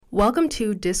Welcome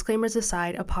to Disclaimers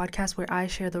Aside, a podcast where I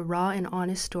share the raw and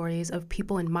honest stories of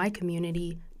people in my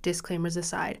community, disclaimers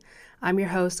aside. I'm your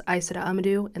host, Aisada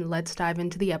Amadou, and let's dive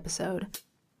into the episode.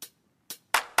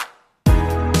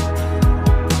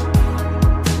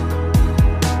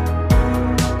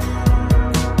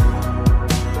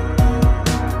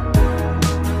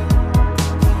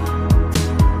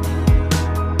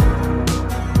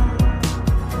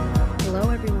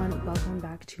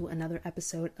 Another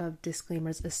episode of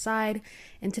Disclaimers Aside.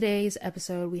 In today's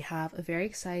episode, we have a very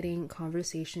exciting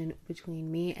conversation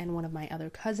between me and one of my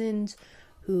other cousins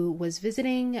who was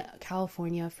visiting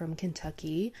California from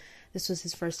Kentucky. This was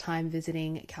his first time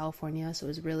visiting California, so it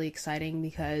was really exciting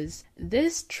because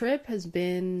this trip has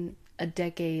been a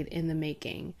decade in the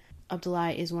making.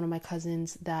 Abdoulaye is one of my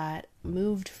cousins that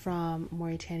moved from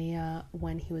Mauritania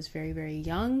when he was very, very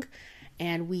young.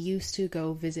 And we used to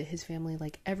go visit his family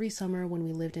like every summer when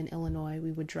we lived in Illinois.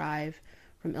 We would drive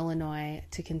from Illinois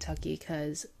to Kentucky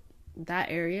because that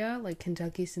area, like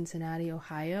Kentucky, Cincinnati,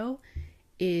 Ohio,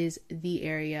 is the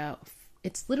area.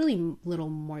 It's literally little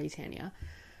Mauritania,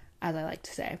 as I like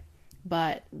to say.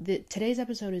 But today's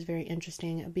episode is very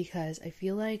interesting because I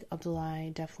feel like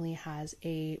Abdoulaye definitely has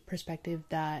a perspective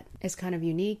that is kind of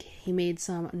unique. He made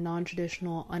some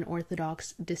non-traditional,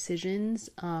 unorthodox decisions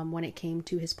when it came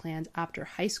to his plans after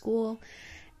high school.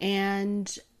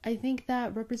 And I think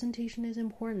that representation is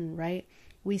important, right?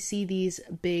 We see these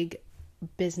big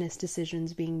business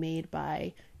decisions being made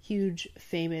by huge,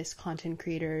 famous content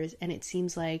creators, and it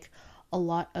seems like a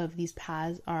lot of these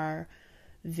paths are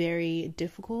very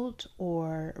difficult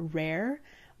or rare,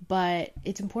 but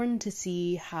it's important to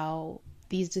see how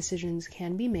these decisions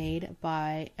can be made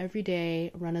by everyday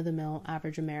run-of-the-mill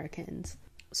average Americans.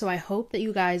 So I hope that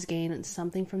you guys gain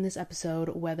something from this episode,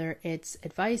 whether it's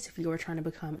advice if you are trying to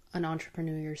become an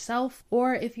entrepreneur yourself,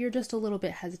 or if you're just a little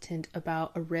bit hesitant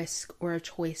about a risk or a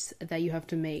choice that you have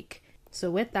to make. So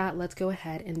with that, let's go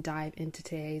ahead and dive into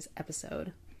today's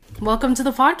episode. Welcome to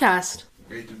the podcast.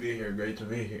 Great to be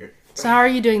here. So how are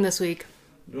you doing this week?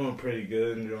 Doing pretty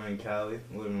good, enjoying Cali,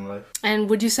 living life. And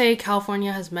would you say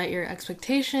California has met your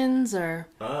expectations, or?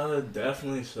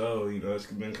 Definitely so. It's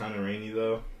been kind of rainy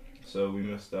though, so we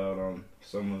missed out on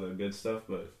some of the good stuff,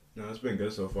 but it's been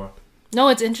good so far. No,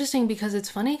 it's interesting because it's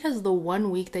funny because the 1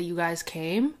 week that you guys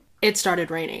came, it started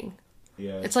raining.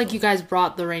 Yeah. It's like you guys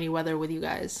brought the rainy weather with you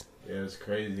guys. Yeah, it's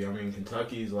crazy. I mean,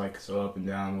 Kentucky's like so up and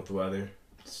down with the weather.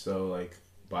 It's so like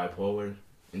bipolar,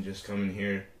 and just coming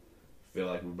here, I feel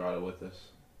like we brought it with us.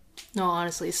 No,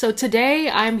 honestly. So today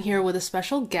I'm here with a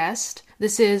special guest.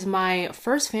 This is my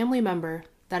first family member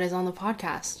that is on the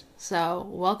podcast. So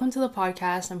welcome to the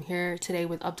podcast. I'm here today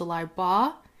with Abdoulaye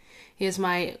Ba. He is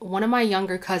one of my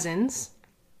younger cousins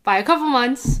by a couple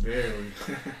months. Barely.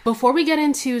 Before we get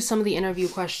into some of the interview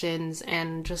questions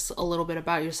and just a little bit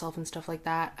about yourself and stuff like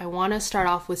that, I want to start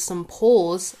off with some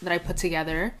polls that I put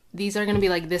together. These are going to be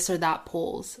like this or that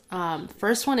polls.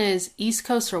 First one is East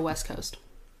Coast or West Coast?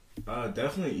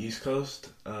 Definitely East Coast.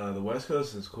 The West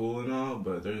Coast is cool and all,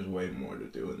 but there's way more to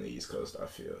do in the East Coast, I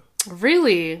feel.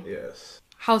 Really? Yes.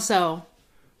 How so?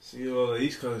 See, well, the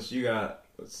East Coast, you got,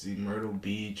 Myrtle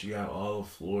Beach, you got all of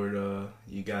Florida,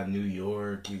 you got New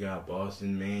York, you got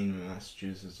Boston, Maine,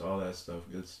 Massachusetts, all that stuff,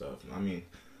 good stuff. I mean,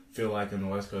 I feel like in the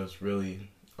West Coast, really,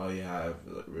 all you have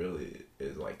really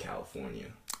is like California.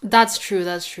 That's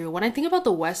true. When I think about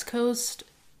the West Coast,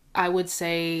 I would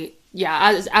say,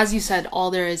 yeah, as you said,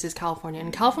 all there is California.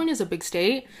 And California is a big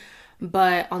state,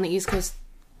 but on the East Coast,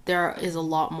 there is a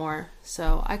lot more.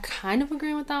 So I kind of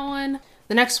agree with that one.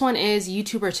 The next one is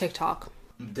YouTube or TikTok?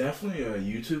 I'm definitely a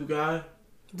YouTube guy.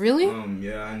 Really?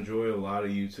 Yeah, I enjoy a lot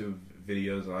of YouTube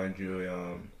videos. I enjoy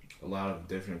a lot of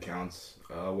different accounts.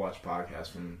 I watch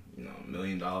podcasts from, $1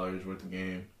 million worth of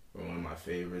game, or one of my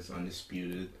favorites,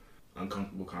 Undisputed.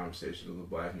 Uncomfortable Conversations with a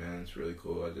Black Man. It's really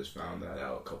cool. I just found that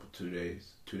out 2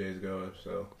 days ago or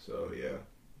so yeah.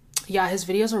 Yeah, his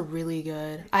videos are really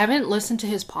good. I haven't listened to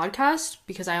his podcast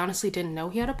because I honestly didn't know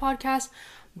he had a podcast,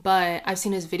 but I've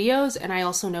seen his videos and I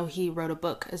also know he wrote a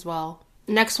book as well.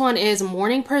 Next one is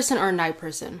morning person or night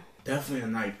person? Definitely a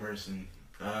night person.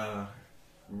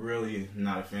 Really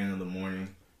not a fan of the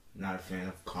morning. Not a fan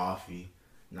of coffee.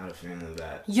 Not a fan of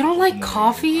that. You don't like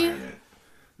coffee?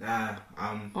 Nah,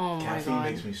 caffeine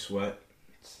makes me sweat.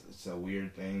 It's a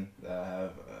weird thing that I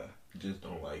have. Just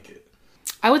don't like it.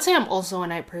 I would say I'm also a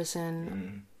night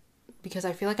person because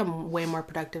I feel like I'm way more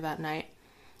productive at night.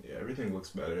 Yeah, everything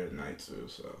looks better at night too,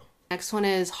 so. Next one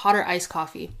is hot or iced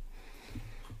coffee?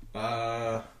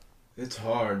 It's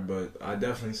hard, but I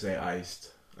definitely say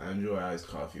iced. I enjoy iced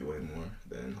coffee way more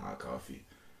than hot coffee.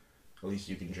 At least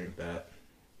you can drink that.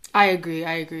 I agree.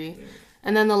 Yeah.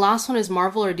 And then the last one is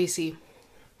Marvel or DC?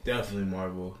 Definitely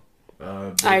Marvel.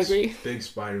 I agree. Big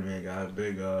Spider-Man guy,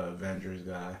 big Avengers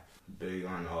guy, big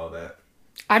on all that.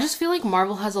 I just feel like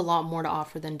Marvel has a lot more to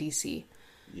offer than DC.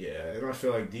 Yeah, and I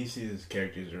feel like DC's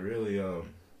characters are really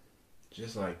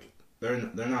just like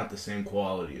they're not the same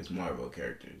quality as Marvel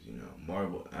characters. You know,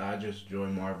 Marvel. I just enjoy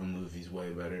Marvel movies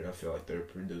way better. I feel like they're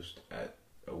produced at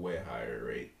a way higher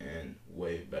rate and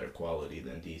way better quality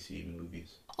than DC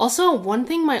movies. Also, one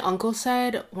thing my uncle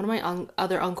said, one of my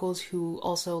other uncles who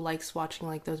also likes watching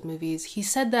like those movies, he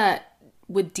said that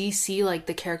with DC, like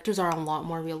the characters are a lot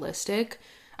more realistic.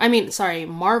 I mean, sorry,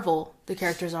 Marvel, the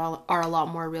characters are a lot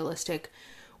more realistic.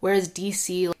 Whereas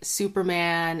DC, like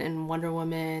Superman and Wonder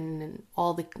Woman and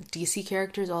all the DC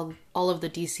characters, all of the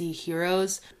DC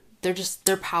heroes,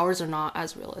 their powers are not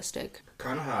as realistic.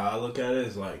 Kind of how I look at it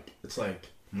is like, it's like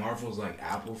Marvel's like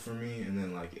Apple for me, and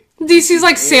then like DC's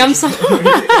like Samsung.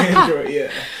 Android,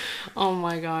 yeah. Oh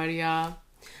my god, yeah.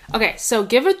 Okay, so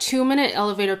give a 2-minute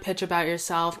elevator pitch about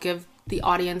yourself. Give the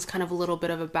audience kind of a little bit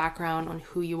of a background on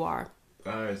who you are.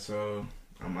 Alright, so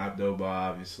I'm Abdoulaye,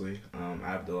 obviously.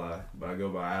 Abdoulaye, but I go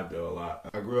by Abdo a lot.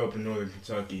 I grew up in northern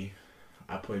Kentucky.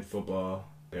 I played football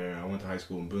there. I went to high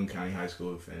school in Boone County High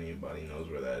School, if anybody knows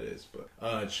where that is.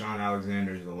 But Sean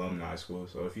Alexander is alumni school,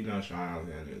 so if you know Sean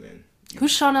Alexander, then...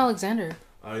 Who's Sean Alexander?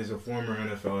 He's a former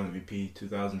NFL MVP,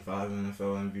 2005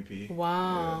 NFL MVP.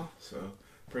 Wow. Yeah, so,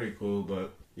 pretty cool,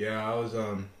 but... Yeah, I was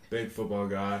a big football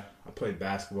guy. I played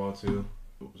basketball, too.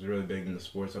 I was really big into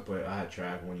sports. I had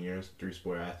track 1 year,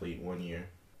 3-sport athlete 1 year.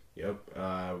 Yep.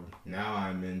 Now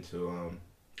I'm into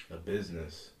a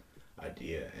business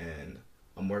idea, and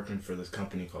I'm working for this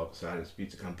company called Poseidon's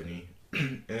Pizza Company,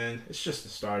 and it's just a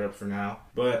startup for now.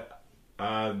 But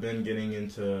I've been getting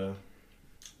into,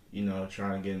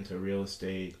 trying to get into real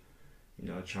estate,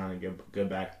 trying to get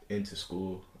back into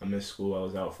school. I missed school. I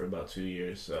was out for about 2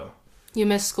 years, so. You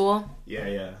miss school?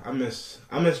 Yeah. I miss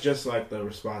just like the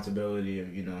responsibility of,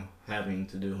 having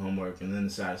to do homework, and then the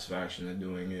satisfaction of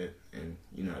doing it, and,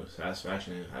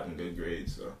 satisfaction of having good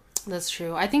grades, so. That's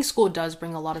true. I think school does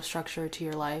bring a lot of structure to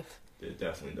your life. It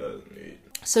definitely does.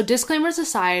 So disclaimers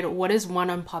aside, what is one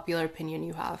unpopular opinion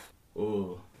you have?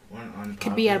 Ooh, one unpopular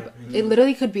could be opinion? It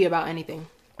literally could be about anything.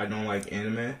 I don't like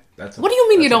anime. What do you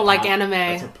mean you don't like anime?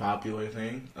 That's a popular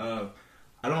thing. I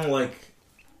don't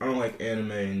like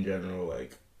anime in general.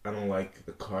 Like, I don't like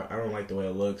I don't like the way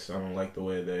it looks. I don't like the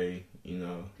way they,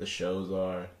 the shows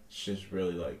are. It's just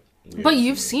really like weird. But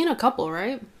you've seen a couple,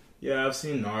 right? Yeah, I've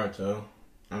seen Naruto.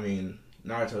 I mean,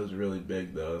 Naruto's really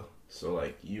big though. So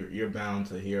like you're bound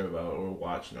to hear about or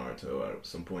watch Naruto at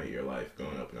some point in your life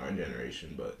growing up in our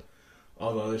generation. But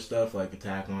all the other stuff like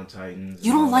Attack on Titan.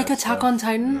 You don't like Attack on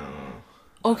Titan? No.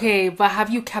 Okay, but have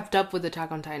you kept up with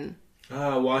Attack on Titan?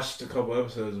 I watched a couple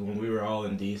episodes when we were all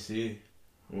in DC.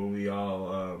 When we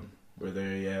all were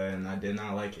there, yeah, and I did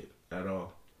not like it at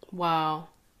all. Wow.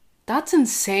 That's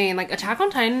insane. Like, Attack on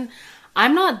Titan,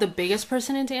 I'm not the biggest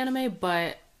person into anime,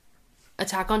 but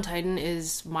Attack on Titan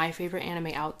is my favorite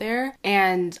anime out there.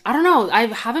 And I don't know, I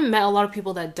haven't met a lot of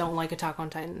people that don't like Attack on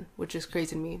Titan, which is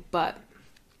crazy to me. But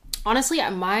honestly,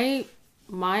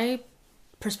 my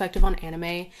perspective on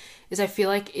anime is I feel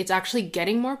like it's actually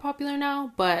getting more popular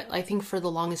now, but I think for the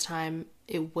longest time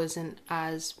it wasn't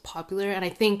as popular, and I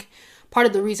think part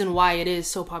of the reason why it is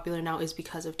so popular now is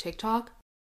because of TikTok.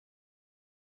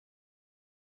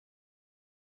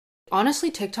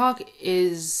 Honestly, TikTok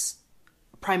is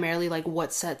primarily like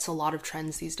what sets a lot of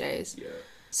trends these days. Yeah.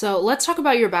 So let's talk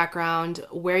about your background,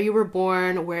 where you were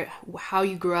born, how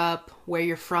you grew up, where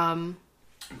you're from.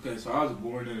 Okay, so I was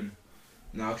born in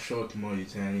Nouakchott,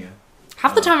 Mauritania.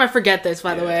 Half the time I forget this,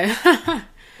 by the way. I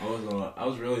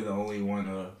was really the only one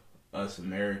of us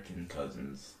American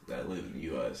cousins that live in the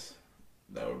U.S.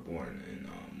 that were born in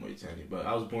Mauritania. But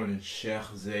I was born in Sheikh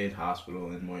Zayed Hospital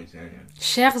in Mauritania.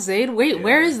 Sheikh Zayed? Wait, yeah.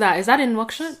 Where is that? Is that in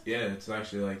Nouakchott? Yeah, it's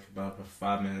actually like about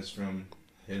 5 minutes from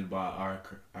our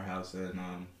house in,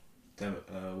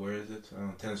 where is it?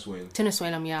 Tenniswalam.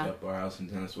 Tenniswalam, yeah. Yep, our house in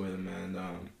Tenniswalam.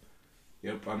 And,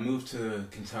 yep, I moved to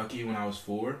Kentucky when I was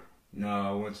 4.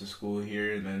 I went to school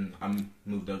here, and then I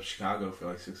moved up to Chicago for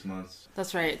like 6 months.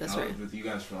 That's right, that's right. I was with you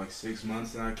guys for like 6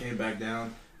 months, and I came back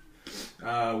down.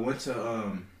 Went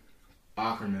to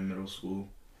Ackerman Middle School,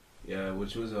 yeah,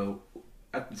 which was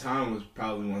at the time was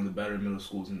probably one of the better middle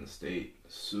schools in the state.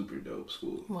 Super dope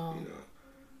school. Wow.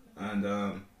 And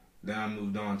then I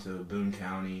moved on to Boone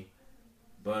County.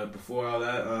 But before all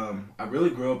that, I really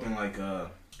grew up in like a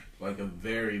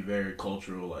very, very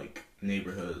cultural like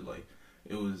neighborhood. Like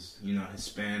it was,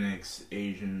 Hispanics,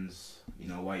 Asians,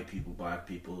 white people, black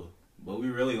people. But we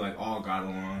really like all got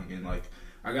along, and like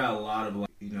I got a lot of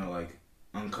like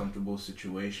uncomfortable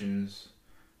situations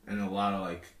and a lot of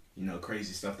like, you know,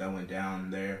 crazy stuff that went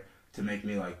down there to make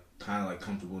me like kind of like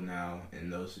comfortable now in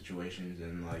those situations.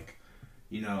 And like,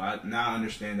 you know, I now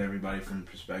understand everybody from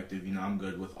perspective. You know, I'm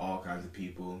good with all kinds of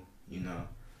people. You know,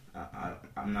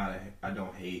 I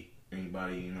don't hate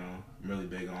anybody. You know, I'm really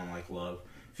big on like love.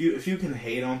 If you can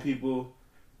hate on people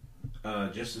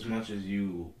just as much as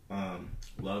you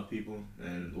love people,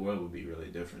 then the world would be a really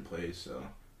different place. So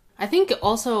I think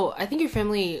your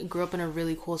family grew up in a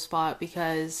really cool spot,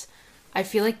 because I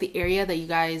feel like the area that you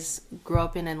guys grew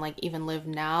up in and like even live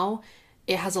now,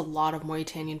 it has a lot of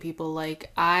Mauritanian people.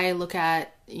 Like I look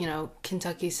at, you know,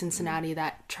 Kentucky, Cincinnati,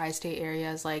 that tri-state area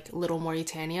as like little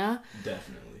Mauritania.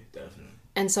 Definitely.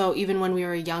 And so even when we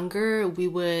were younger,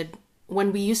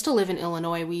 when we used to live in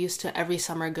Illinois, we used to every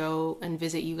summer go and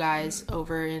visit you guys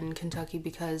over in Kentucky,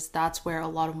 because that's where a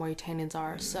lot of Mauritanians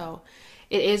are. So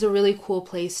it is a really cool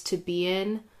place to be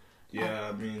in. Yeah,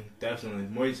 I mean, definitely.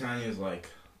 Mauritania is like,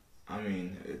 I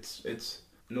mean, it's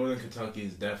Northern Kentucky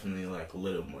is definitely like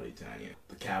little Mauritania,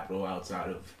 the capital outside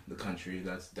of the country.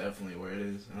 That's definitely where it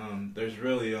is. There's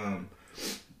really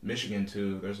Michigan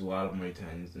too. There's a lot of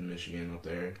Mauritanians in Michigan up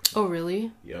there. Oh,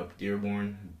 really? Yep,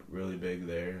 Dearborn, really big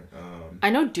there. I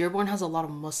know Dearborn has a lot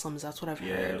of Muslims. That's what I've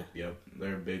heard. Yep,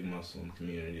 they're a big Muslim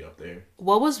community up there.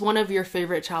 What was one of your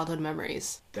favorite childhood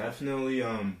memories? Definitely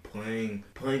playing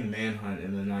manhunt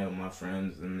in the night with my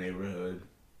friends in the neighborhood.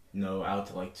 You know, out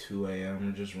to like 2 a.m.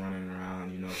 We're just running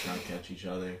around, you know, trying to catch each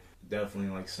other. Definitely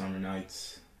like summer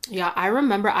nights. Yeah, I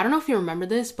remember. I don't know if you remember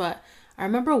this, but I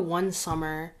remember one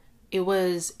summer. It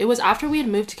was after we had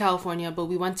moved to California, but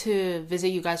we went to visit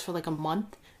you guys for like a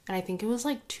month, and I think it was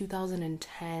like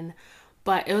 2010.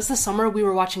 But it was the summer we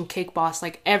were watching Cake Boss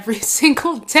like every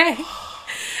single day.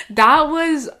 That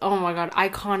was, oh my god,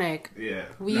 iconic. Yeah.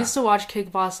 We used to watch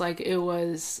Cake Boss like it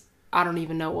was, I don't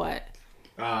even know what.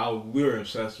 We were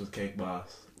obsessed with Cake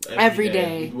Boss. Every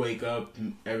day. We'd wake up,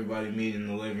 everybody meet in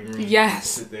the living room.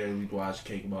 Yes. We'd sit there and we'd watch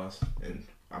Cake Boss. And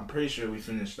I'm pretty sure we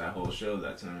finished that whole show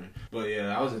that time. But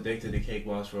yeah, I was addicted to Cake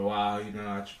Boss for a while. You know,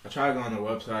 I tried to go on their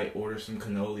website, order some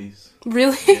cannolis.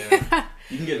 Really? Yeah.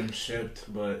 You can get them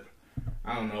shipped, but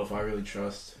I don't know if I really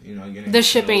trust, you know, getting the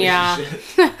shipping, yeah.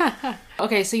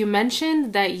 Okay, so you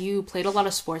mentioned that you played a lot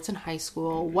of sports in high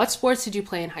school. What sports did you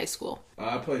play in high school?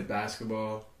 I played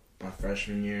basketball my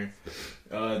freshman year.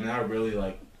 And I really,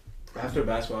 like, after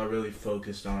basketball, I really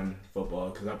focused on football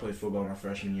because I played football my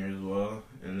freshman year as well.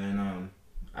 And then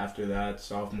after that,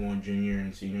 sophomore, junior,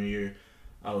 and senior year,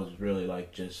 I was really,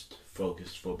 like, just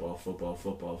focused football.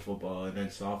 And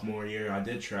then sophomore year, I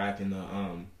did track in the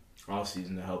off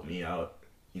season to help me out,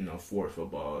 you know, for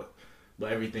football.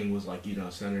 But everything was, like, you know,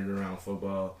 centered around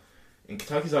football. And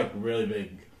Kentucky's, like, really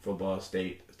big football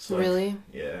state. It's like, really?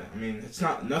 Yeah. I mean, it's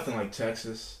nothing like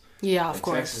Texas. Yeah, like, of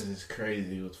course. Texas is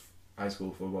crazy with high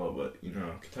school football, but, you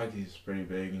know, Kentucky's pretty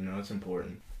big, you know, it's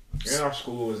important. And our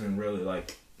school wasn't really,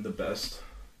 like, the best,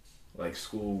 like,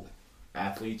 school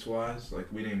athletes-wise.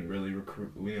 Like, we didn't really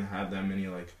recruit, we didn't have that many,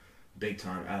 like,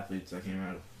 big-time athletes that came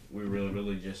out. We were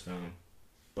really just a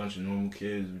bunch of normal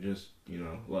kids who just, you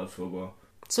know, loved football.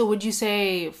 So would you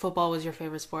say football was your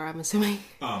favorite sport, I'm assuming?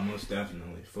 Oh, most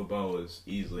definitely. Football was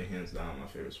easily, hands down, my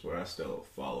favorite sport. I still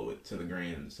follow it to the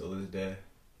grand till this day.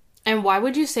 And why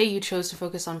would you say you chose to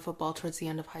focus on football towards the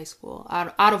end of high school,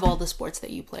 out of all the sports that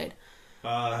you played?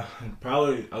 I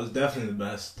was definitely the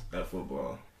best at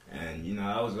football. And, you know,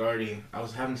 I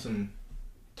was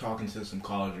talking to some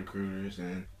college recruiters,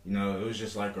 and, you know, it was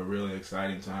just like a really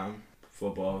exciting time.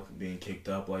 Football being kicked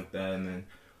up like that. And then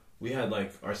we had,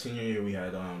 like, our senior year, we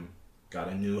had got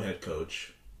a new head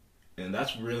coach. And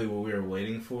that's really what we were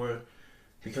waiting for,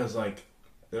 because, like,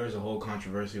 there was a whole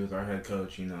controversy with our head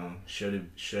coach, you know, should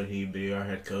he be our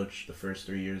head coach the first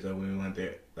 3 years that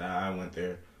I went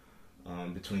there,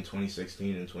 between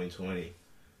 2016 and 2020.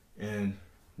 And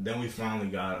then we finally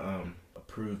got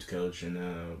approved coach and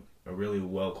a really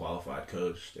well qualified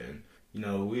coach. And, you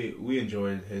know, we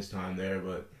enjoyed his time there,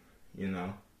 but, you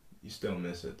know, you still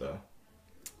miss it though.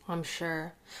 I'm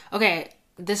sure. Okay,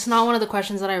 this is not one of the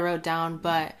questions that I wrote down,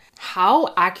 but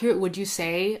how accurate would you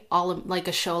say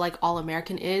a show like All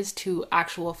American is to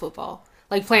actual football?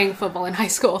 Like playing football in high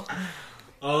school?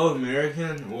 All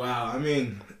American? Wow. I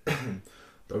mean,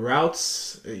 the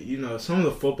routes, you know, some of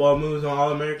the football moves on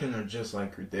All American are just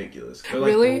like ridiculous. They're like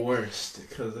really? The worst,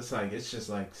 because it's just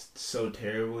like so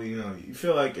terrible. You know, you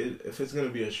feel like if it's gonna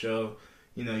be a show,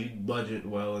 you know, you budget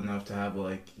well enough to have,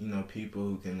 like, you know, people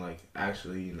who can, like,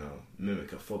 actually, you know,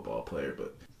 mimic a football player.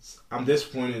 But I'm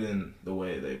disappointed in the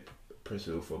way they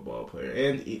pursue a football player.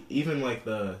 And even, like,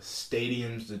 the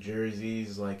stadiums, the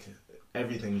jerseys, like,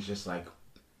 everything's just, like,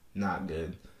 not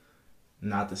good,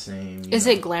 not the same. Is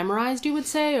it glamorized, you would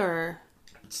say, or?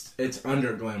 It's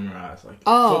under glamorized. Like,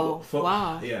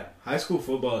 wow. Yeah, high school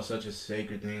football is such a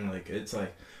sacred thing. Like, it's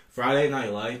like Friday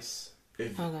Night Lights.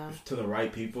 If to the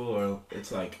right people, or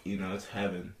it's like, it's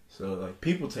heaven. So like,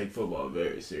 people take football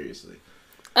very seriously,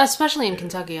 especially in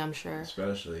Kentucky, I'm sure.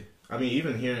 Especially, I mean,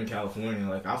 even here in California,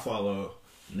 like I follow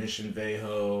Mission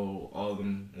Viejo, all of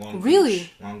them, Long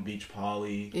Beach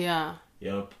Poly,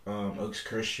 yep, Oaks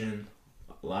Christian,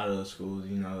 a lot of those schools,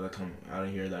 that come out of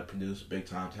here that produce big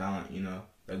time talent,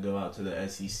 that go out to the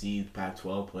SEC, the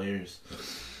Pac-12 players.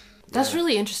 That's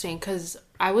really interesting, because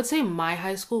I would say my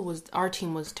high school our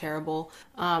team was terrible.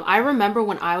 I remember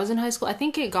when I was in high school, I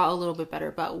think it got a little bit better,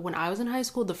 but when I was in high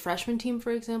school, the freshman team,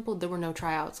 for example, there were no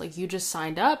tryouts. Like, you just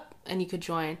signed up and you could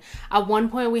join. At one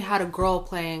point, we had a girl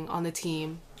playing on the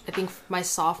team, I think my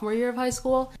sophomore year of high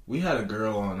school. We had a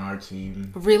girl on our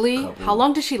team. Really? How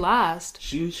long did she last?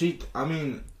 I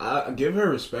mean, I give her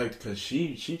respect, because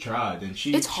she tried, and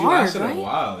she hard, lasted right? a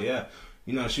while, yeah.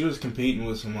 She was competing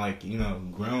with some, like,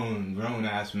 grown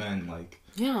ass men. Like,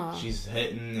 yeah, she's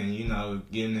hitting and,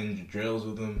 getting into drills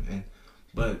with them.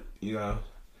 But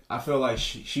I feel like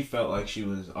she felt like she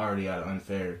was already at an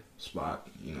unfair spot,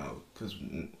 because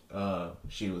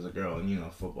she was a girl,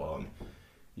 and, football, and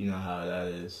you know how that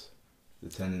is. The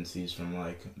tendencies from,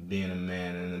 like, being a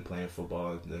man and then playing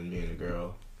football and then being a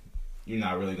girl. You're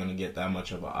not really going to get that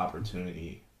much of an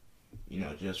opportunity,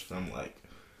 just from, like,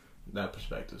 that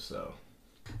perspective,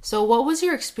 So what was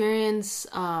your experience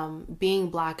being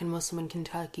Black and Muslim in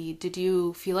Kentucky? Did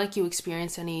you feel like you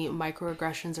experienced any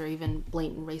microaggressions or even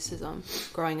blatant racism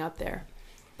growing up there?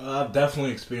 I've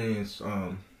definitely experienced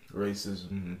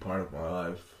racism in part of my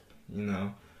life.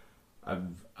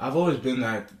 I've always been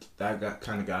that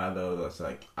kind of guy, though, that's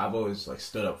like, I've always, like,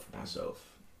 stood up for myself.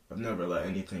 I've never let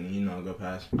anything, go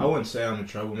past me. I wouldn't say I'm a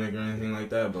troublemaker or anything like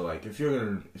that, but, like, if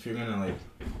you're gonna like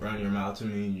run your mouth to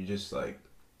me, you just, like,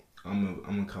 I'm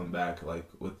gonna come back, like,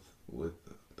 with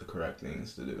the correct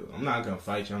things to do. I'm not gonna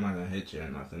fight you. I'm not gonna hit you or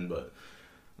nothing, but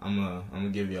I'm gonna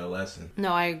give you a lesson.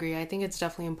 No, I agree. I think it's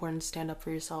definitely important to stand up for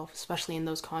yourself, especially in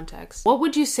those contexts. What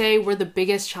would you say were the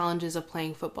biggest challenges of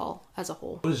playing football as a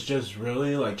whole? It was just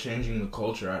really, like, changing the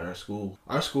culture at our school.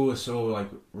 Our school is so, like,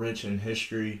 rich in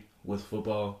history with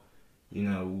football.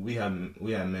 We had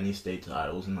many state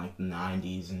titles in, like, the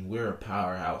 90s, and we're a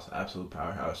powerhouse, absolute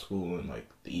powerhouse school in, like,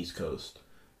 the East Coast,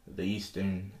 the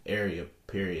Eastern area,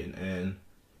 period. And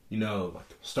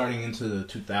like, starting into the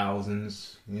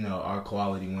 2000s, our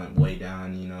quality went way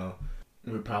down.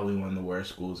 We were probably one of the worst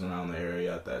schools around the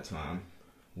area at that time.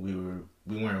 We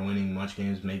weren't winning much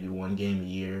games, maybe one game a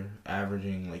year,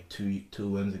 averaging like two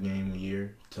wins a game a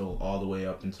year, till all the way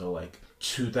up until like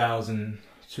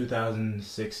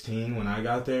 2016 when I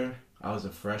got there. I was a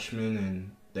freshman,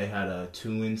 and they had a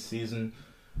 2-win season.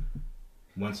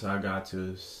 Once I got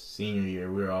to senior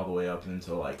year, we were all the way up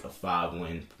until like a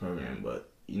 5-win program. But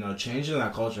changing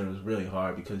that culture was really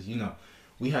hard, because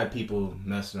we had people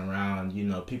messing around.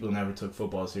 People never took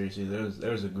football seriously.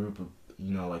 There was a group of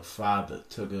like 5 that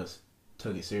took it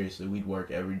seriously. We'd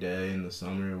work every day in the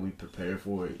summer. We'd prepare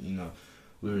for it. We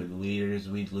were the leaders.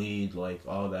 We'd lead, like,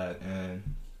 all that. And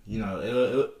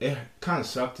it kind of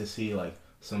sucked to see, like,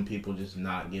 some people just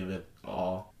not give it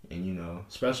all. And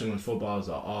especially when football is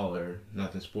an all or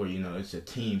nothing sport. It's a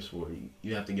team sport.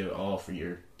 You have to give it all for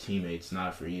your teammates,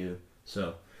 not for you.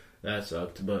 So that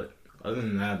sucked, but other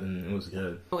than that, then it was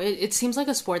good. It seems like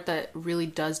a sport that really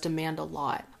does demand a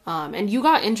lot. And you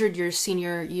got injured your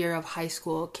senior year of high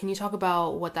school. Can you talk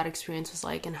about what that experience was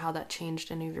like and how that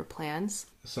changed any of your plans?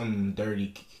 Some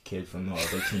dirty kid from the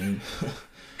other team.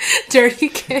 Dirty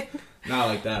kid? Not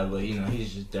like that, but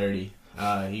he's just dirty.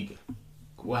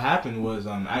 What happened was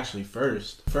actually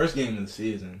first game of the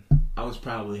season, I was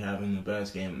probably having the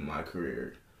best game of my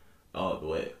career. All the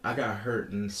way. I got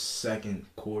hurt in second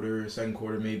quarter,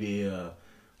 maybe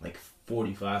like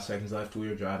 45 seconds left. We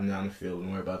were driving down the field, and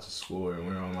we were about to score, and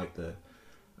we were on like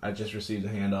I just received a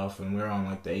handoff, and we were on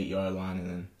like the 8-yard line, and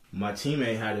then my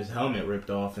teammate had his helmet ripped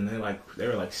off, and they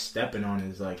were like stepping on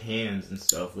his like hands and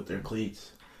stuff with their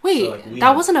cleats. Wait, so, like,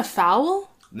 that wasn't a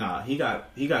foul? Nah, he got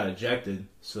ejected.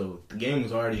 So the game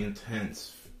was already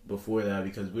intense before that,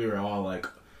 because we were all like,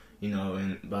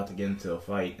 and about to get into a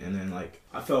fight. And then, like,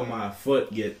 I felt my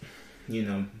foot get,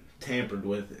 tampered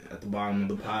with at the bottom of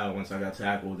the pile once I got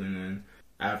tackled. And then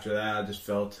after that,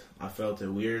 I felt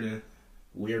a weird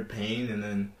pain. And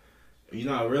then,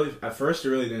 at first it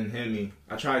really didn't hit me.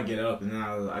 I tried to get up, and then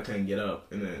I couldn't get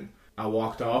up. And then I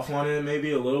walked off on it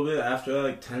maybe a little bit after,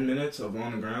 like, 10 minutes of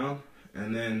on the ground.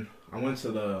 And then I went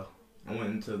into the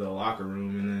locker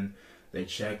room, and then They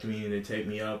checked me, they take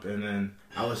me up, and then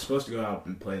I was supposed to go out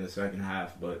and play in the second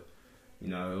half, but, you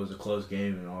know, it was a close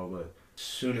game and all, but as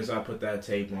soon as I put that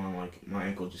tape on, like, my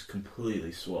ankle just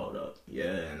completely swelled up.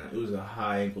 Yeah, and it was a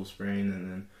high ankle sprain,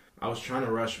 and then I was trying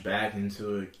to rush back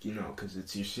into it, you know, because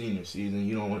it's your senior season.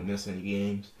 You don't want to miss any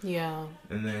games. Yeah.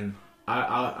 And then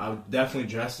I definitely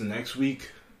dressed the next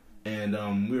week,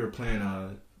 and we were playing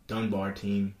a Dunbar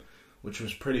team, which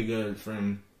was pretty good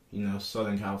from, you know,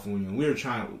 Southern California. We were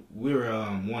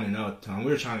 1-0 at the time.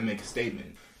 We were trying to make a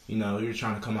statement. You know, we were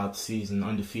trying to come out the season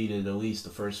undefeated at least the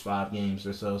first 5 games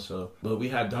or so. But we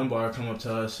had Dunbar come up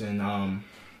to us, and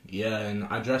and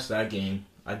I dressed that game.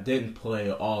 I didn't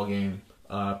play all game.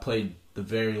 I played the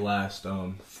very last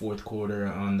fourth quarter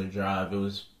on the drive. It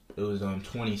was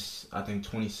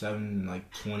 27, like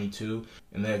 22,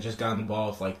 and they had just gotten the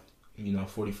ball with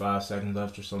 45 seconds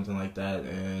left or something like that,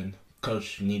 and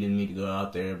coach needed me to go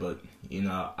out there, but you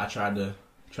know, I tried to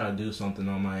do something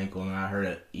on my ankle, and I hurt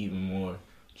it even more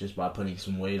just by putting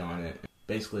some weight on it.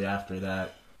 Basically after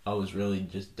that, I was really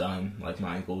just done. Like,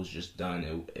 my ankle was just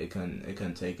done. It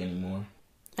couldn't take anymore.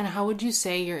 And how would you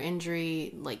say your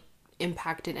injury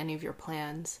impacted any of your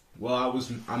plans? Well,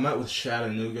 I met with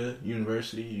Chattanooga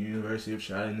University of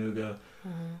Chattanooga.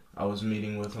 Mm-hmm. I was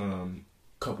meeting with a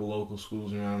couple local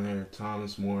schools around there.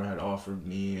 Thomas More had offered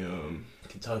me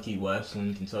Kentucky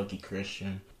Wesleyan, Kentucky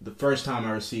Christian. The first time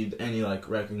I received any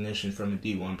recognition from a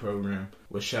D1 program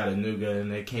was Chattanooga,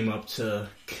 and they came up to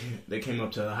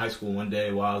high school one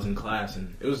day while I was in class,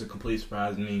 and it was a complete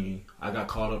surprise to me. I got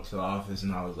called up to the office,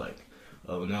 and I was like,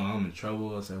 oh no, I'm in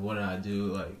trouble. I said, what did I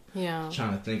do?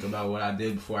 Trying to think about what I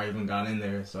did before I even got in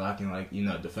there so I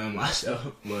can defend myself.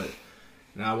 But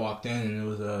and I walked in, and it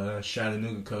was a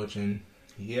Chattanooga coach, and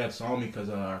he had saw me because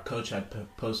our coach had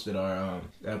posted our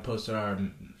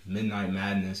Midnight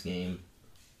Madness game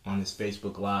on his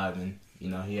Facebook Live, and you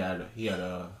know, he had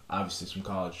obviously some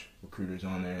college recruiters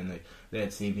on there, and they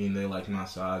had seen me, and they liked my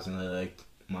size, and they liked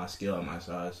my skill at my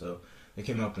size, so they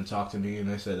came up and talked to me, and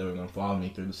they said they were going to follow me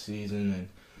through the season, and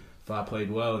if I played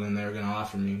well, then they were going to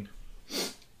offer me.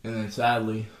 And then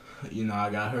sadly, you know, I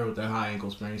got hurt with that high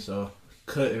ankle sprain, so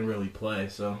couldn't really play,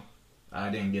 so I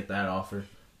didn't get that offer.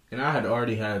 And I had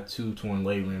already had 2 torn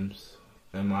labrums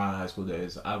in my high school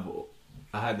days. I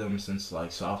had them since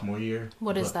sophomore year.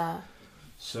 What is that?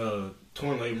 So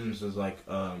torn labrums is it's like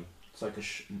a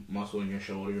muscle in your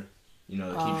shoulder, you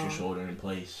know, that keeps your shoulder in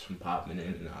place from popping in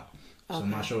and out. So Okay.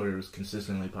 my shoulder was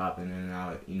consistently popping in and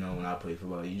out. You know, when I played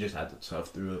football, you just had to tough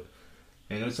through it,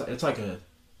 and it's like a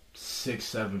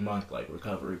 6-7 month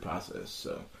recovery process.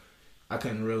 So I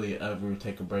couldn't really ever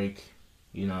take a break,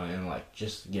 you know, and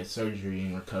just get surgery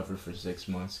and recover for 6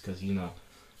 months, because you know,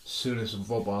 as soon as the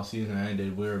football season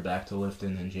ended, we were back to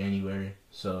lifting in January.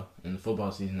 So and the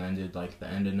football season ended the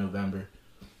end of November.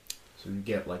 So you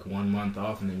get 1 month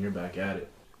off, and then you're back at it.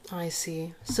 I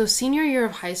see. So senior year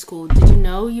of high school, did you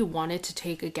know you wanted to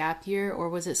take a gap year, or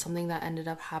was it something that ended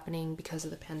up happening because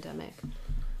of the pandemic?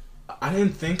 I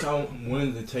didn't think I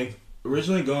wanted to take...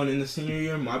 Originally going into senior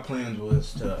year, my plans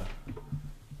was to,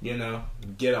 you know,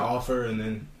 get an offer and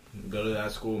then go to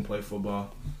that school and play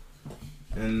football.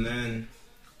 And then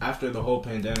after the whole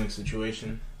pandemic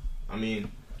situation, I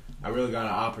mean, I really got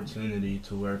an opportunity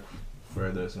to work for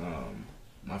this,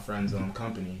 my friend's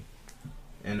company.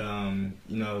 And,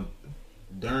 you know,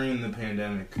 during the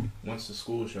pandemic, once the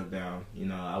school shut down, you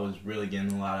know, I was really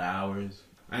getting a lot of hours.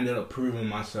 I ended up proving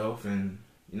myself, and,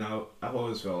 you know, I've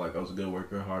always felt like I was a good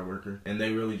worker, hard worker. And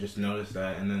they really just noticed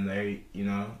that, and then they, you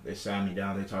know, they sat me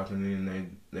down, they talked to me,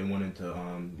 and they wanted to,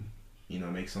 you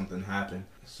know, make something happen.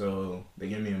 So they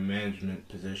gave me a management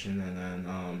position, and then,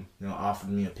 you know, offered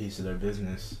me a piece of their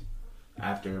business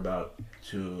after about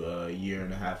a year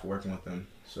and a half working with them.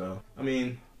 So, I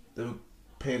mean, the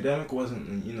pandemic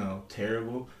wasn't, you know,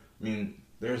 terrible. I mean,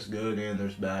 there's good and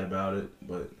there's bad about it,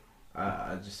 but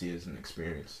I just see it as an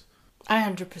experience. I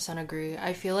 100% agree.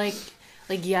 I feel like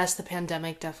yes, the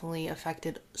pandemic definitely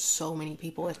affected so many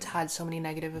people. It's had so many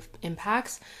negative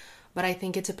impacts, but I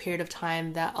think it's a period of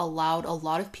time that allowed a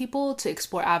lot of people to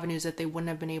explore avenues that they wouldn't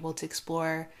have been able to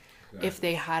explore if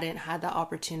they hadn't had that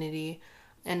opportunity.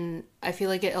 And I feel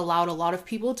like it allowed a lot of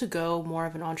people to go more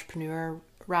of an entrepreneur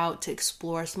route to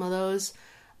explore some of those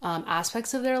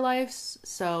aspects of their lives.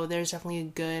 So there's definitely a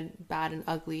good, bad, and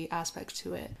ugly aspect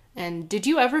to it. And did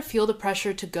you ever feel the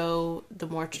pressure to go the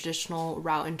more traditional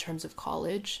route in terms of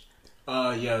college?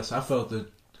 Yes, I felt the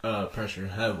pressure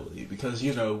heavily because,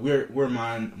 you know, we're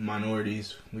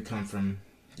minorities. We come from,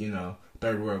 you know,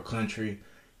 third world country.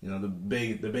 You know, the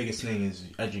biggest thing is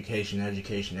education.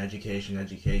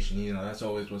 You know, that's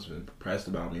always what's been pressed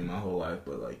about me my whole life.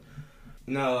 But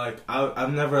Like,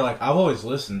 I've never, like, I've always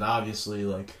listened, obviously,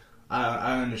 like,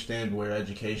 I understand where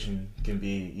education can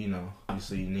be,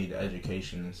 obviously you need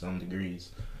education in some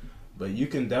degrees, but you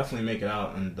can definitely make it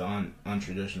out in the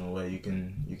untraditional way. You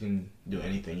can do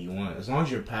anything you want. As long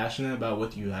as you're passionate about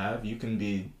what you have, you can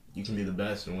be the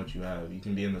best in what you have. You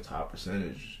can be in the top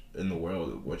percentage in the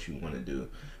world of what you want to do.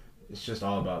 It's just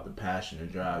all about the passion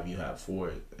and drive you have for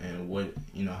it,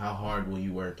 and how hard will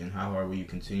you work, and how hard will you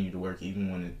continue to work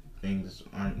even when things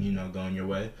aren't, going your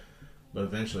way. But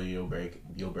eventually you'll break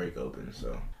open.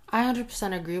 So I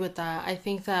 100% agree with that. I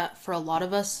think that for a lot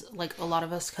of us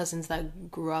cousins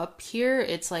that grew up here,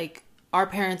 it's like our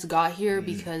parents got here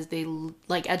because they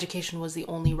education was the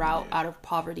only route out of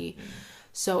poverty.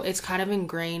 So it's kind of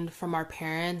ingrained from our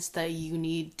parents that you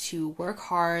need to work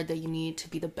hard, that you need to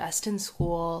be the best in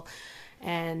school,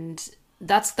 and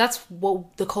that's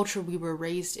what the culture we were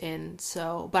raised in.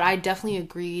 So, but I definitely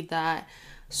agree that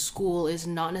school is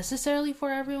not necessarily for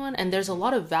everyone, and there's a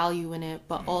lot of value in it,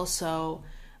 but also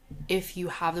if you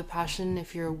have the passion,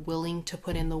 if you're willing to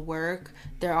put in the work,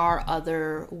 there are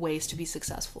other ways to be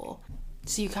successful.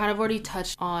 So you kind of already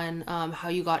touched on how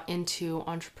you got into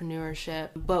entrepreneurship,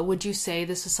 but would you say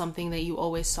this is something that you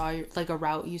always saw, like a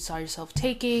route you saw yourself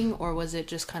taking, or was it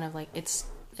just kind of like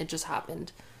it just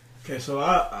happened? Okay, so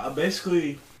I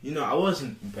basically, I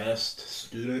wasn't best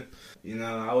student.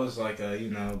 I was like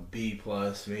a, B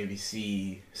plus, maybe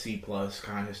C plus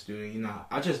kind of student.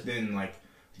 I just didn't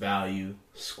value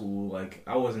school. Like,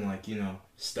 I wasn't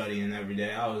studying every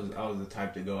day. I was the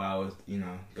type to go out with,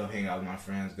 go hang out with my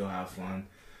friends, go have fun.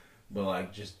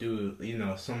 But just do,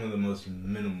 some of the most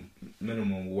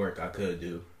minimum work I could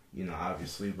do,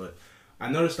 obviously. But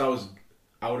I noticed I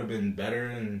would have been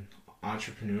better in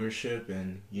entrepreneurship,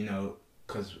 and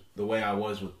because the way I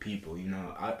was with people,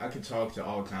 I could talk to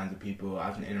all kinds of people,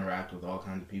 I can interact with all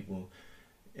kinds of people,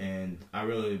 and I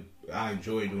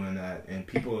enjoy doing that, and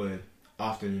people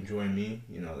often enjoy me.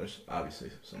 There's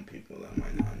obviously some people that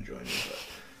might not enjoy me,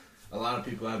 but a lot of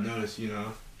people I've noticed,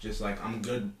 just I'm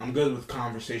good with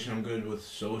conversation, I'm good with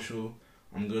social,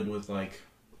 I'm good with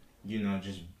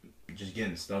just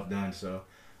getting stuff done. So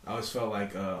I always felt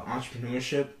like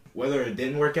entrepreneurship, whether it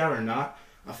didn't work out or not,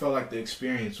 I felt like the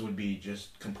experience would be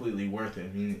just completely worth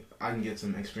it. I mean, I can get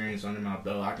some experience under my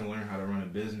belt. I can learn how to run a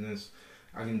business.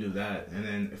 I can do that. And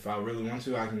then if I really want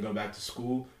to, I can go back to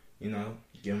school,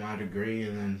 get my degree,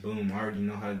 and then boom, I already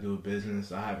know how to do a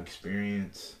business. I have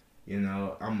experience.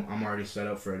 I'm already set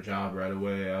up for a job right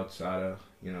away outside of,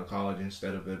 college,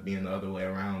 instead of it being the other way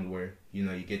around where, you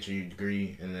get your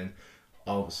degree and then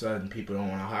all of a sudden people don't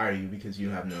want to hire you because you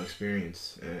have no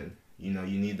experience, and you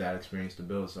need that experience to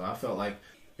build. So I felt like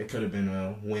it could have been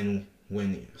a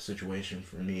win-win situation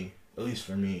for me, at least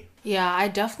for me. Yeah, I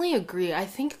definitely agree. I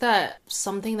think that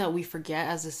something that we forget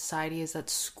as a society is that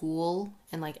school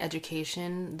and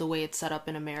education, the way it's set up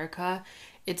in America,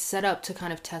 it's set up to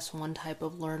kind of test one type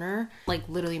of learner.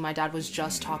 Literally, my dad was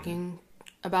just talking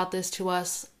about this to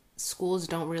us. Schools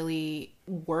don't really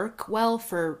work well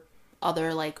for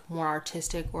other more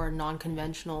artistic or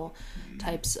non-conventional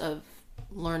types of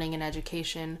learning and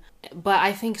education. But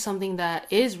I think something that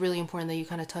is really important that you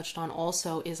kind of touched on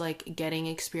also is getting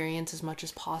experience as much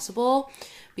as possible,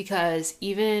 because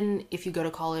even if you go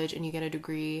to college and you get a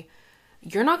degree,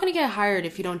 you're not going to get hired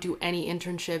if you don't do any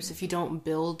internships, if you don't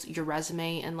build your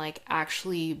resume and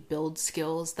actually build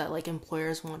skills that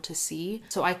employers want to see.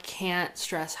 So I can't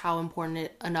stress how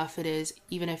important enough it is,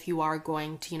 even if you are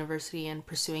going to university and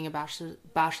pursuing a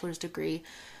bachelor's degree,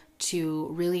 to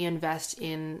really invest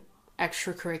in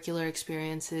extracurricular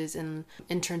experiences and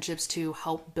internships to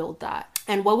help build that.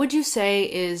 And what would you say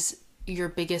is your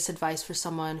biggest advice for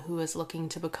someone who is looking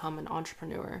to become an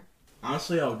entrepreneur?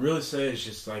 Honestly, I would really say it's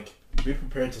just be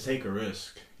prepared to take a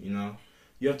risk. You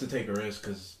have to take a risk,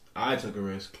 because I took a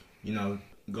risk,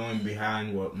 going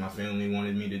behind what my family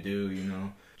wanted me to do,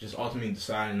 just ultimately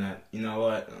deciding that,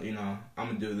 I'm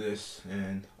gonna do this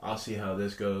and I'll see how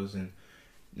this goes. And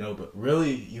but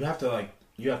really you have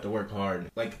to work hard.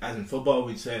 As in football,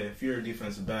 we'd say if you're a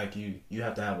defensive back, you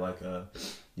have to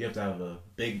have a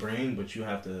big brain, but you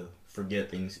have to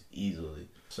forget things easily.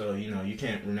 So you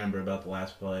can't remember about the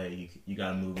last play. You got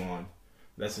to move on.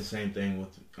 That's the same thing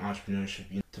with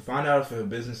entrepreneurship. To find out if a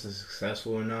business is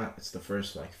successful or not, it's the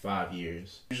first 5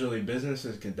 years. Usually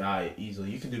businesses could die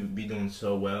easily. You could be doing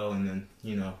so well, and then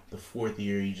the fourth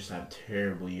year you just have a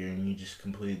terrible year and you just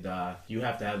completely die. You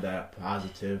have to have that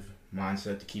positive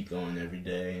mindset to keep going every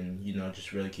day, and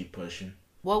just really keep pushing.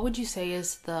 What would you say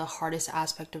is the hardest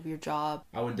aspect of your job?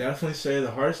 I would definitely say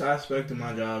the hardest aspect of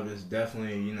my job is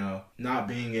definitely not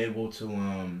being able to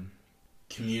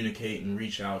communicate and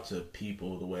reach out to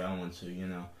people the way I want to, you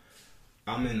know.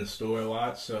 I'm in the store a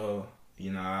lot, so,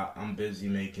 you know, I'm busy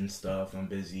making stuff. I'm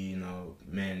busy, you know,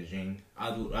 managing.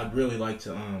 I'd really like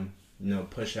to, you know,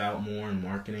 push out more in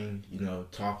marketing, you know,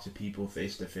 talk to people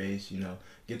face to face, you know,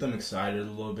 get them excited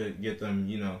a little bit, get them,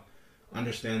 you know,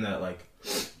 understand that, like,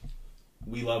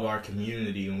 we love our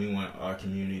community and we want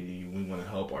to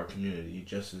help our community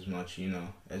just as much, you know,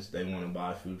 as they want to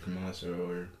buy food from us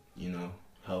or, you know,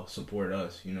 help support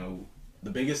us. You know, the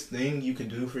biggest thing you can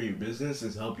do for your business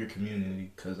is help your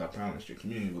community, because I promise your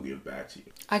community will give back to you.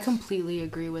 I completely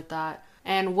agree with that.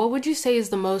 And what would you say is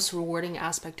the most rewarding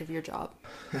aspect of your job?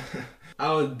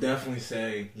 I would definitely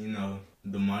say, you know,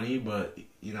 the money, but,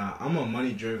 you know, I'm a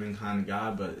money-driven kind of guy,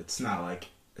 but it's not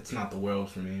the world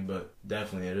for me, but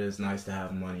definitely it is nice to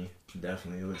have money.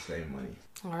 Definitely would say money.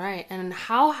 All right. And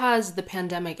how has the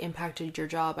pandemic impacted your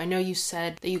job? I know you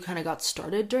said that you kind of got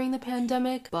started during the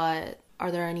pandemic, but are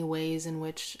there any ways in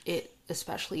which it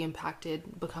especially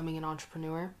impacted becoming an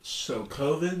entrepreneur? So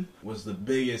COVID was the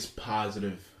biggest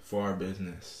positive for our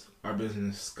business. Our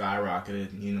business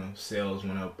skyrocketed, you know, sales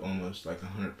went up almost like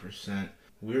 100%.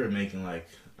 We were making like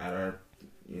at our,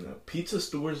 you know, pizza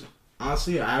stores,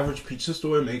 honestly, an average pizza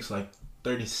store makes like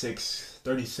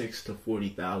 $36,000 to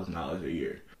 $40,000 a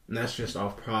year. And that's just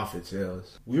off profit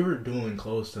sales. We were doing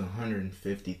close to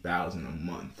 $150,000 a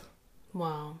month.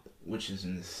 Wow. Which is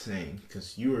insane,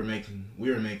 because we were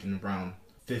making around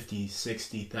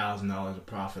 $50,000-$60,000 of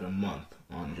profit a month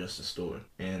on just the store.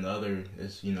 And the other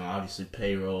is, you know, obviously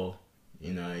payroll.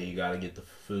 You know, you gotta get the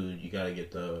food, you gotta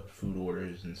get the food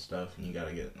orders and stuff, and you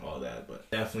gotta get all that. But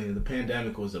definitely the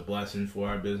pandemic was a blessing for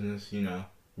our business, you know,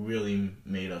 really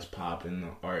made us pop in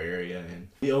our area. And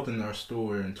we opened our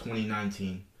store in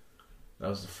 2019. That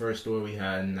was the first store we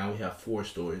had, and now we have 4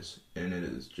 stores, and it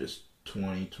is just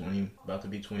 2020, about to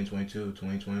be 2022,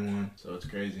 2021, so it's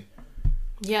crazy.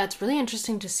 Yeah, it's really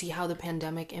interesting to see how the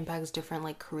pandemic impacts different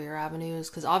like career avenues,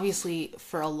 because obviously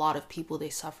for a lot of people they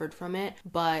suffered from it,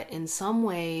 but in some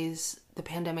ways the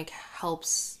pandemic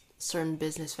helps certain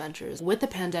business ventures. With the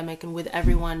pandemic and with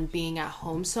everyone being at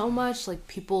home so much, like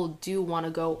people do want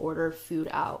to go order food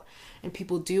out, and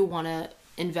people do want to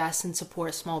invest and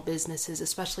support small businesses,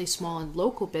 especially small and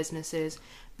local businesses,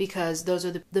 because those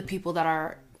are the people that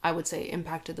are, I would say,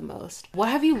 impacted the most. What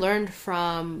have you learned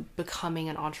from becoming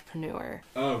an entrepreneur?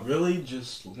 Really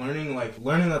just learning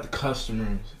that the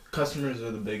customers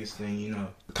are the biggest thing, you know.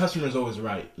 The customer's always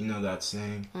right, you know that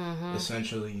saying,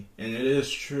 essentially. And it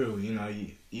is true, you know,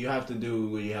 you have to do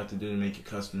what you have to do to make your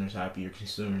customers happy, your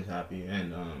consumers happy.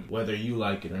 And whether you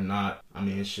like it or not, I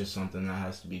mean, it's just something that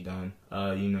has to be done.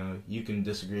 You know, you can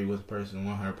disagree with a person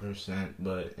 100%,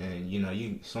 but, and you know,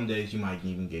 some days you might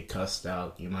even get cussed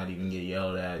out, you might even get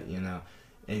yelled at, you know,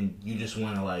 and you just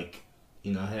want to, like,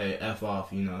 you know, hey, F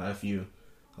off, you know, F you,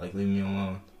 like, leave me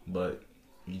alone. But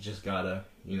you just gotta,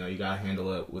 you know, you gotta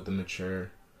handle it with the mature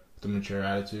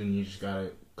attitude, and you just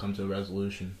gotta come to a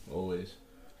resolution always.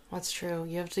 That's true.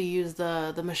 You have to use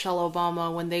the Michelle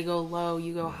Obama, when they go low,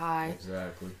 you go high.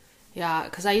 Exactly. Yeah,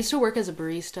 because I used to work as a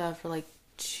barista for like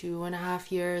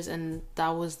 2.5 years, and that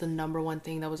was the number one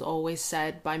thing that was always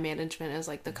said by management, is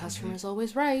like the customer's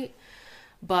always right.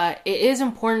 But it is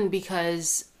important,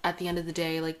 because at the end of the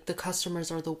day, like, the customers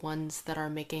are the ones that are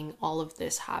making all of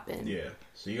this happen. Yeah,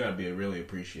 so you gotta be really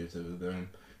appreciative of them.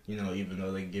 You know, even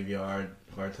though they give you a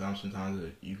hard time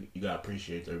sometimes, you gotta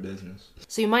appreciate their business.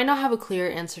 So you might not have a clear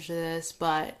answer to this,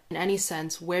 but in any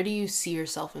sense, where do you see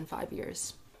yourself in 5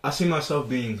 years? I see myself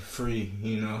being free,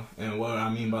 you know, and what I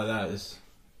mean by that is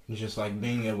just like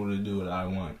being able to do what I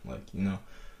want, like, you know,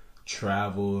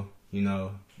 travel, you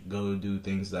know, go do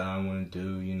things that I want to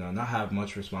do, you know, not have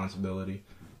much responsibility.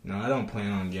 You know, I don't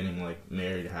plan on getting, like,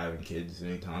 married, having kids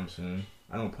anytime soon.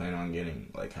 I don't plan on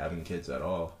having kids at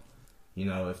all. You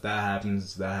know, if that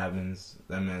happens, that means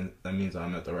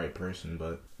I'm at the right person.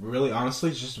 But really, honestly,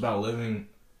 it's just about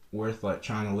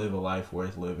trying to live a life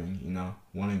worth living, you know,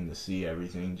 wanting to see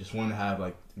everything, just want to have,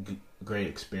 like, great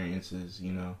experiences,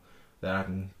 you know, that I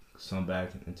can come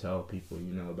back and tell people,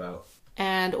 you know, about.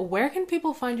 And where can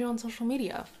people find you on social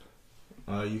media?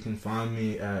 You can find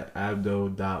me at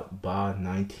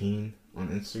abdo.ba19 on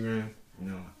Instagram. You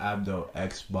know,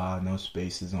 abdoxba, no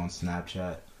spaces, on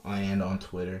Snapchat and on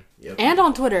Twitter. Yep. And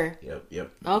on Twitter?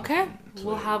 Yep. Okay.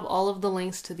 We'll have all of the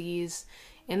links to these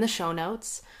in the show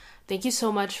notes. Thank you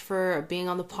so much for being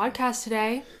on the podcast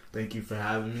today. Thank you for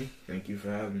having me.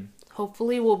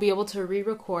 Hopefully we'll be able to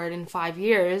re-record in 5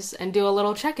 years and do a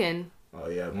little check-in. Oh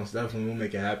yeah, most definitely. We'll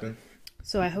make it happen.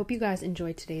 So I hope you guys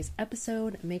enjoyed today's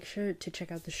episode. Make sure to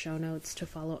check out the show notes to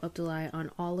follow Abdoulaye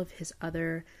on all of his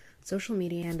other social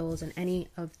media handles, and any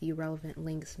of the relevant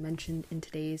links mentioned in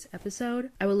today's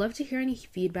episode. I would love to hear any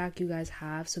feedback you guys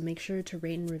have, so make sure to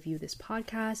rate and review this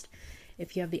podcast.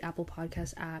 If you have the Apple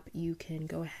Podcast app, you can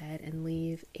go ahead and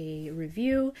leave a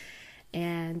review.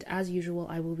 And as usual,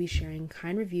 I will be sharing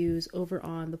kind reviews over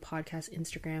on the podcast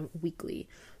Instagram weekly.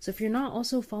 So if you're not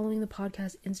also following the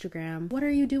podcast Instagram, what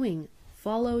are you doing?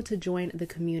 Follow to join the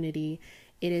community.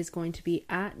 It is going to be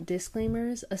at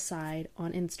Disclaimers Aside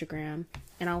on Instagram.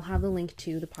 And I'll have the link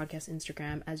to the podcast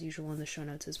Instagram as usual in the show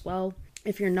notes as well.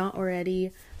 If you're not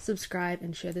already, subscribe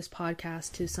and share this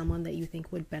podcast to someone that you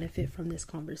think would benefit from this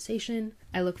conversation.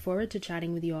 I look forward to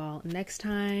chatting with you all next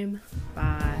time.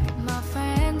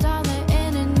 Bye.